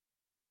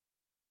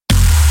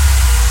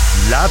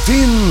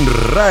Latin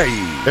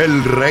Rey,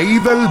 el rey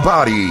del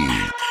body.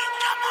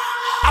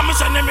 A mis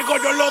enemigos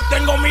yo los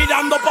tengo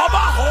mirando para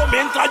abajo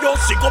mientras yo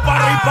sigo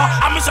para arriba.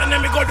 A mis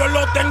enemigos yo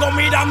los tengo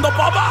mirando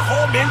para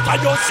abajo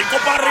mientras yo sigo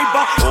para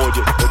arriba.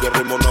 Oye,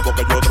 ritmo nuevo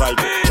que yo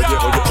traigo.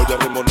 Oye,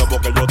 ritmo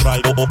nuevo que yo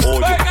traigo.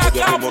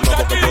 Oye, ritmo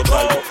nuevo que yo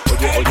traigo.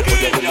 Oye,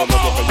 ritmo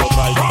nuevo que yo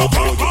traigo.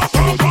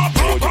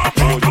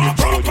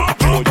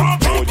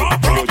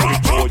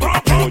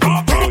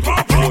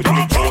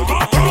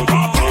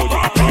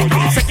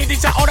 Sé que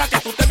dice ahora que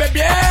tú te ves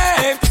bien.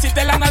 Te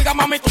hiciste la nalga,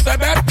 mami, tú te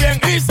ves bien.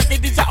 Y sé que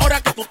dice ahora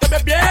que tú te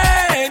ves bien.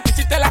 Te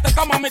hiciste la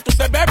teta, mami, tú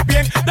te ves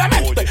bien.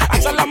 Demente,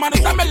 alza la mano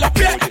y dame los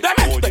pies.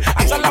 Demente,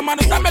 alza la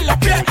mano y dame los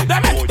pies.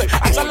 Demente,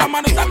 alza la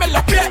mano y dame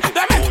los pies.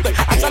 Demente,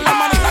 alza la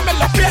mano y dame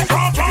los pies.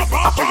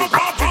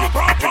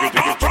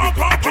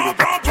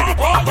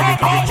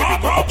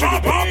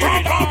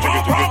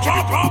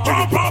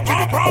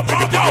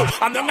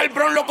 Ando en el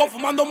Bronx, loco,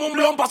 fumando un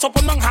blon. Paso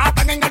por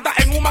Manhattan en alta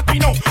en un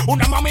maquinón.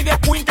 Una mami de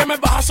Queen que me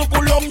baja su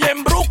culón. Y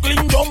en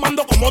Brooklyn yo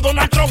mando como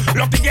Donald Trump.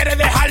 Los tigres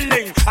de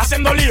Harlem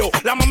haciendo lío.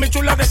 La mami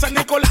chula de San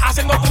Nicolás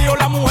haciendo trío.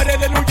 Las mujeres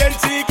de New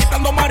Jersey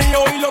quitando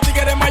marido. Y los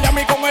tigres de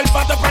Miami con el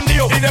bate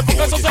prendido. Y después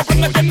que eso se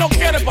prende, que no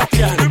quiere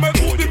patear. Dime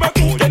tú,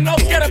 que no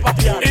quiere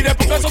patear. Y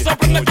después que eso se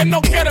prende, que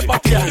no quiere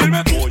patear.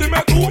 Dime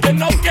tú, que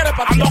no quiere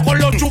patear. Ando con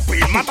los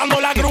chupis,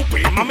 matando la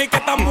groupie. Mami que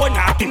tan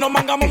buena, aquí no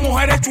mangamos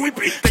mujeres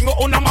chuipi. Tengo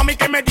una mami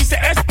que me dice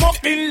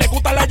smoking. Le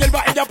gusta la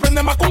hierba, ella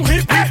prende más con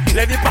hippie.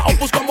 Le di pa'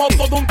 Opus como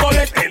todo un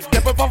colete.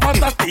 Después pa'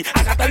 Fantastic,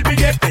 agata el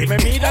billete. Me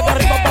mira de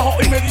arriba abajo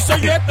y me dice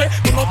yete.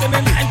 Tú no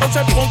tienes nada,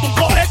 entonces ponte un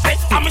cohete.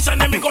 A mis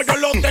enemigos yo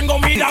los tengo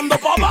mirando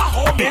pa'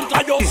 abajo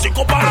mientras yo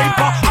sigo pa'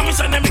 arriba. A mis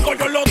enemigos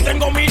yo los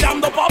tengo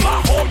mirando pa'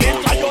 abajo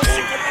mientras yo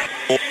sigo.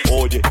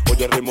 Oye,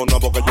 ritmo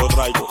nuevo que yo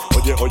traigo.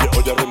 Oye,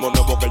 ritmo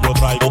nuevo que yo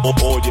traigo.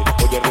 Oye,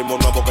 ritmo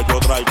nuevo que yo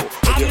traigo.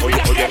 Oye, ritmo nuevo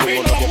que yo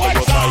traigo.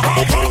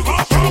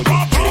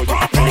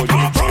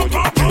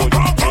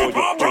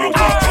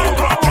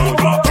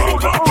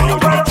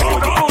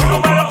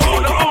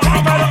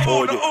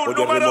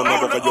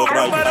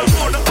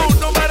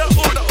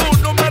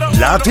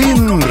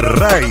 Latin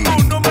Rey,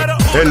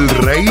 el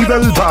rey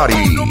del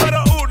body.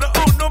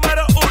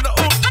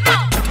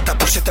 Te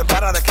pusiste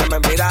para de que me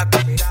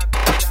miraste.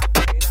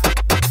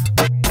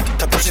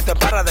 Te pusiste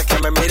para de que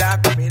me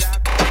miraste.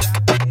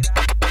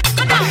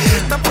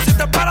 Te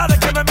pusiste para de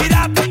que me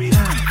miraste.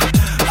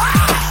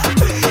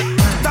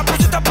 Te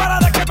pusiste para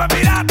de que me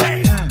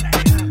miraste.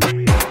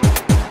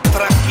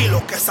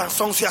 Tranquilo que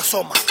Sansón se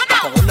asoma.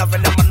 Con una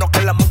vena en mano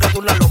que la monga de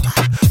una loma.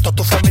 Toda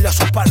tu familia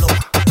son palomas.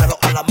 Pero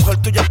a la mujer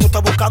tuya tú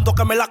estás buscando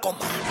que me la coma.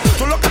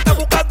 Tú lo que estás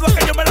buscando es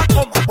que yo me la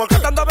coma. Porque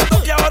te ando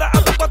viendo que ahora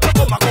ando 4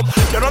 comas.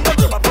 Yo no ando en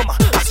broma.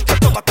 Así que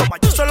toma.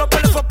 Yo solo me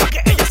le fue para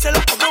que ella se lo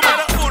coma.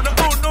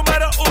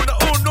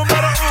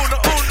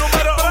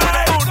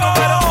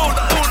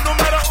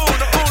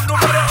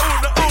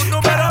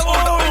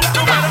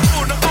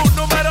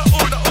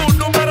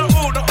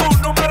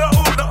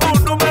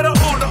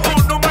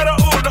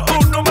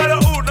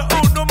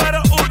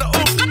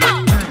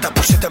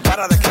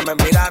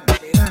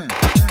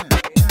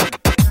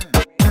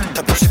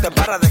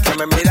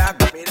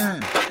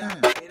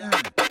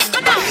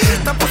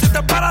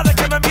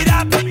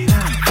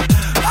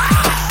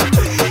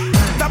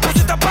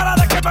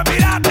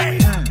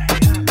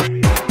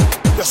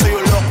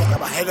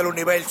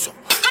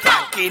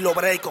 Tranquilo,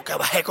 breako, que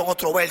bajé con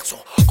otro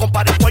verso. Con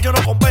pariguayo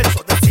no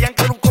converso. Decían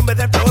que era un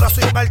comediante, ahora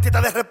soy un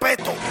artista de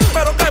respeto.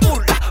 Pero qué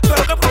burla,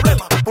 pero qué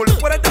problema. Por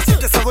fuera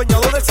decirte ese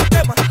adueñador del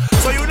sistema.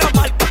 Soy una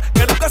marca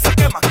que nunca se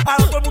quema.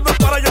 Ahora todo el mundo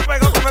para yo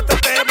pego con este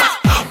tema.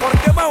 ¿Por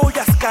qué me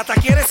huyas, cata?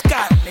 ¿Quieres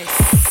carne?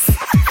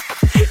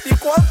 ¿Y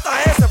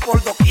cuánta es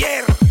por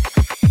doquier?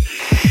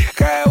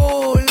 ¡Qué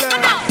burla!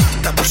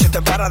 Te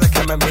pusiste para de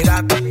que me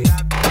miraste.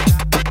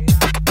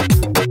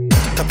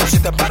 Te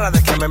pusiste para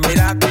de que me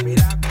miraste.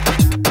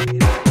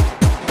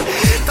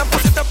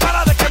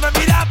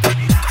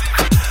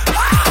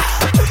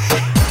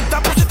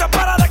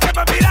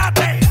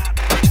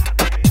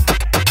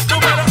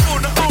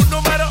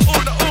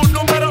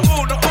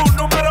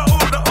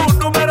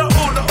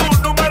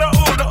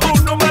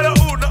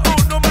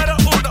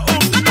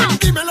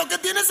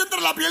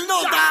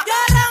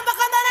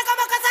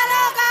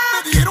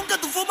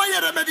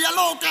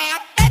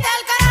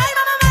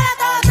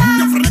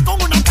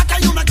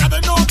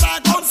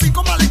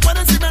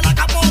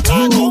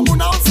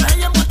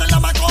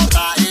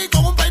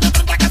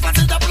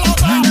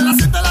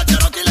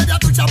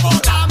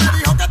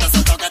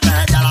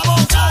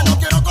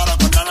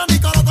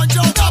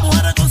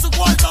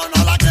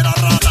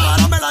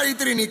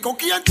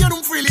 ¿Quién tiene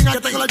un feeling? Que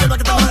tengo la hierba,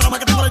 que tengo la grama,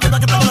 que tengo la hierba,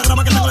 que tengo la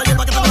grama, que tengo la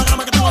hierba, que tengo la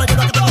grama, que tengo la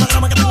hierba, que tengo la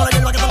grama, que tengo la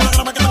hierba, que tengo la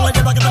grama, que tengo la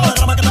hierba, que tengo la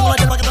grama, que tengo la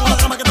hierba, que tengo la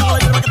grama, que tengo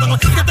la hierba, que tengo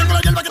la hierba, que tengo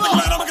la hierba, que tengo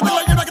la grama, que tengo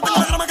la hierba, que tengo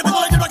la grama, que tengo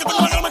la hierba, que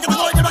tengo la grama, que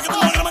tengo la hierba, que tengo la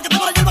grama, que tengo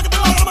la hierba, que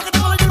tengo la grama, que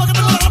tengo la hierba, que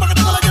tengo la grama, que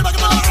tengo la hierba, que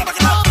tengo la grama, que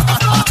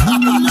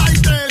tengo la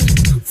hierba,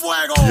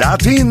 fuego.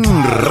 Latin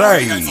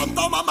Rey.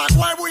 Santo mamá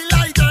huevo y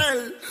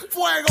lighter,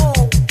 fuego.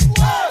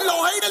 Los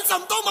haters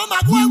Santo mamá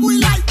huevo y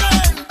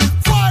lighter,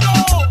 fuego.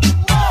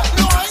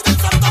 Los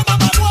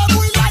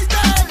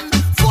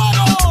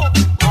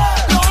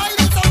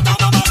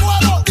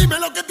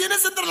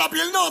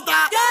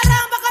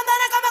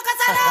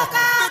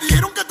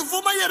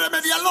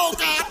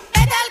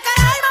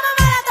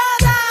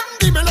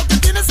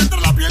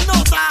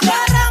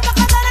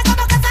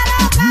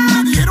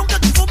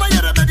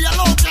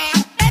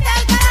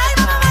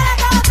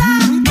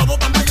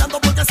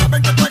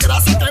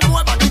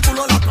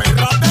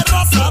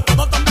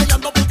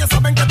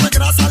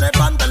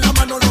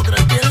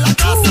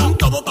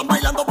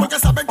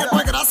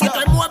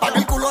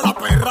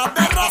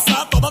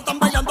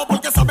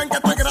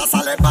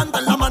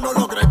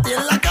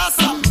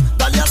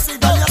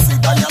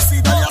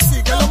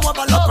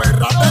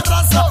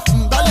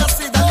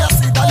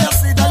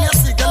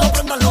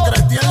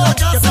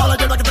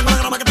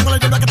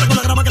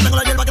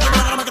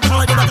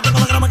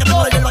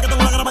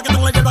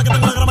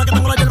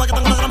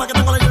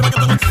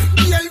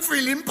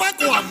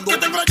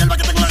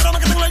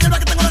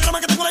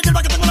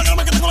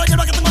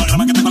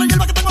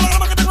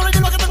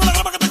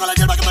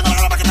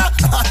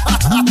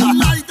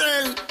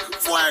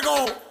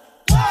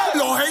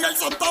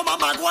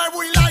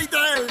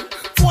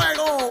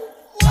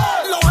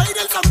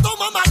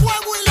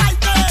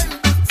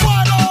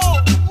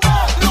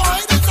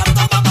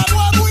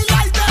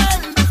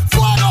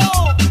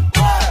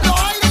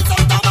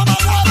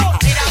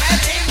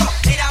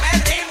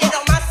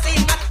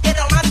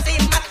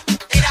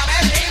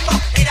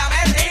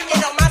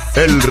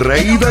el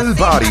rey del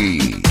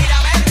party.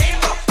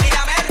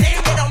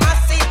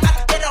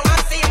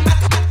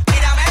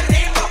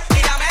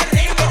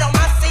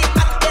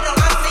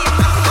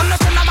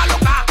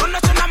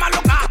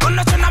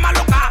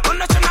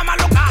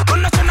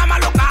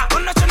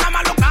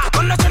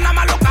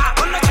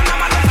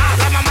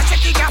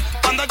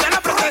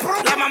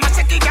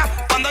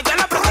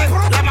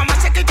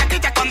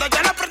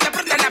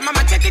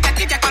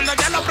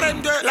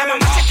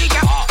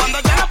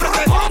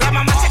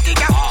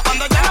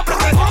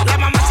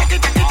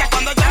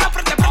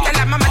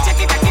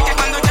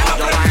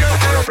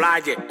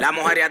 La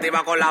mujer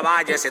activa con la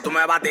valle. Si tú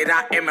me vas a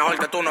tirar, es mejor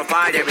que tú no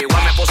falles.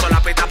 Igual me puso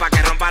la pista pa'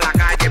 que rompa la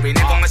calle.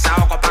 Vine con esa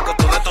oco pa' que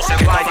todo esto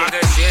se guaye. Pa'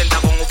 que sienta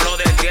con un flow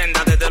de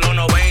tienda desde los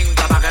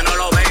 90 pa' que no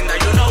lo venda,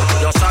 you know.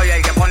 Yo soy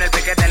el que pone el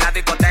piquete en la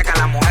discoteca.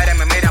 Las mujeres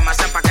me miran, me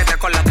hacen paquetes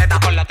con la teta,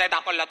 con la teta,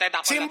 con la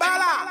teta.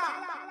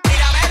 ¡Chimbala!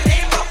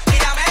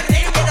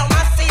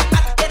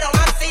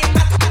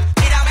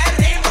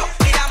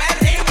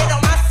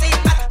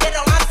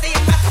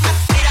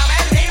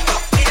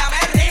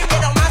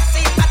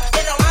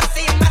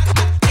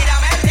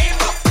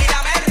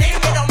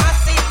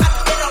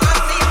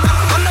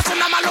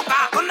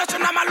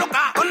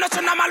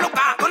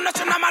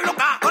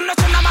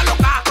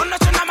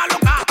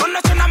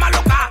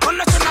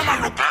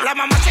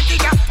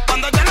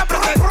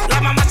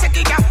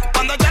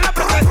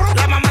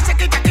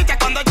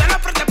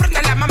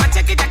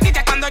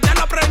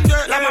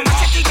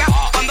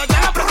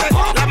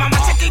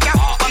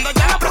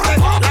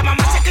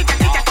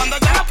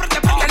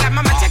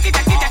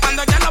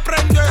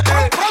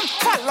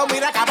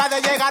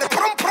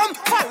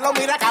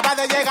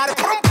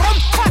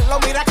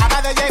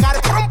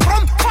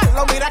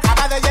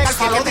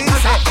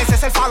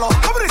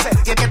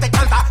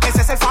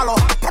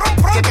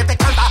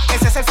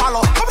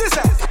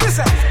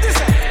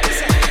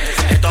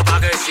 Esto pa'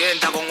 que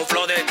sienta con un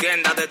flow de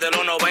tienda desde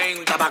los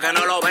 90 pa' que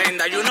no lo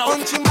venda, you know.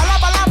 Un chimbala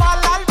para la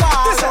bala al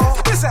palo.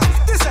 Dice.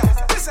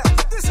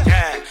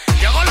 Yeah.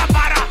 Llegó la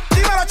para.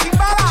 Dímelo,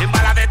 chimbala.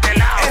 Chimbala de este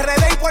lado.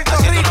 RD y Puerto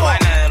Así Rico. tú no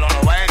vienes de los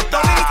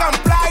 90. Dominican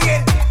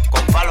Playero.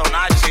 Con Falo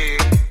Nachi.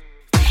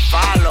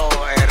 Falo,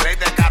 el rey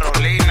de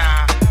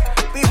Carolina.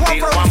 Juan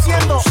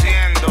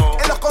produciendo.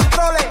 En los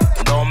controles.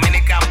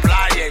 Dominican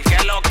Playero. ¿Qué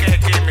es lo que es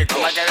químico?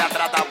 No me quede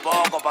atrás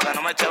tampoco para que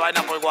no me eche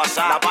vaina por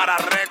WhatsApp. La para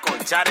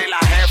récord, Chari la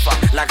jefa.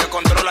 La que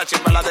controla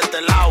chimbala de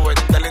este lado. El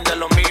telín de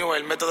lo mío,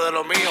 el método de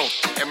lo mío.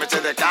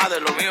 MCDK de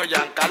lo mío.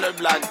 Giancarlo el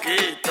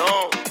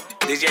Blanquito.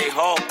 DJ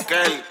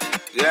Hawker.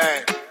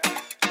 Yeah.